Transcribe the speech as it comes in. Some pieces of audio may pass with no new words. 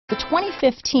The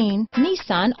 2015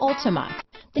 Nissan Altima.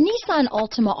 The Nissan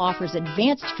Altima offers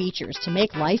advanced features to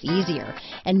make life easier,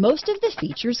 and most of the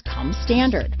features come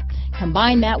standard.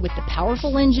 Combine that with the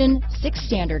powerful engine, 6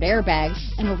 standard airbags,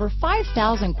 and over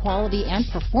 5,000 quality and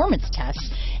performance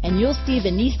tests, and you'll see the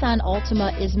Nissan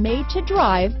Altima is made to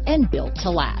drive and built to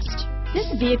last. This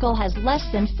vehicle has less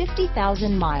than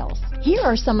 50,000 miles. Here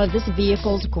are some of this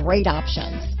vehicle's great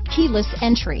options: keyless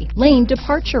entry, lane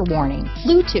departure warning,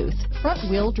 Bluetooth,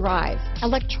 front wheel drive,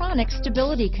 electronic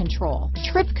stability control,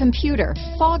 trip computer,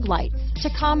 fog lights,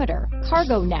 tachometer,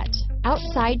 cargo net,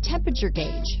 outside temperature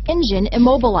gauge, engine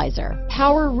immobilizer,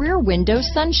 power rear window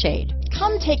sunshade.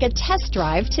 Come take a test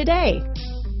drive today.